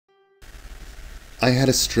I had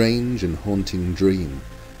a strange and haunting dream,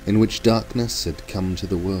 in which darkness had come to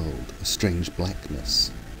the world, a strange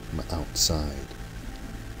blackness from outside.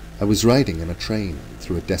 I was riding in a train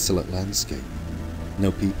through a desolate landscape.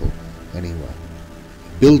 No people anywhere.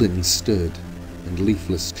 Buildings stood, and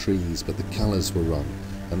leafless trees, but the colours were wrong,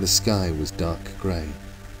 and the sky was dark grey.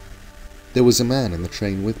 There was a man in the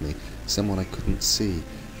train with me, someone I couldn't see,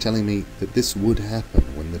 telling me that this would happen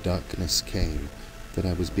when the darkness came, that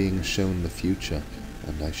I was being shown the future,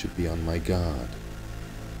 and I should be on my guard.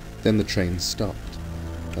 Then the train stopped,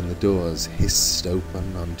 and the doors hissed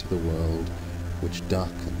open onto the world, which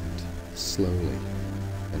darkened slowly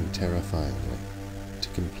and terrifyingly to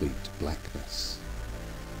complete blackness.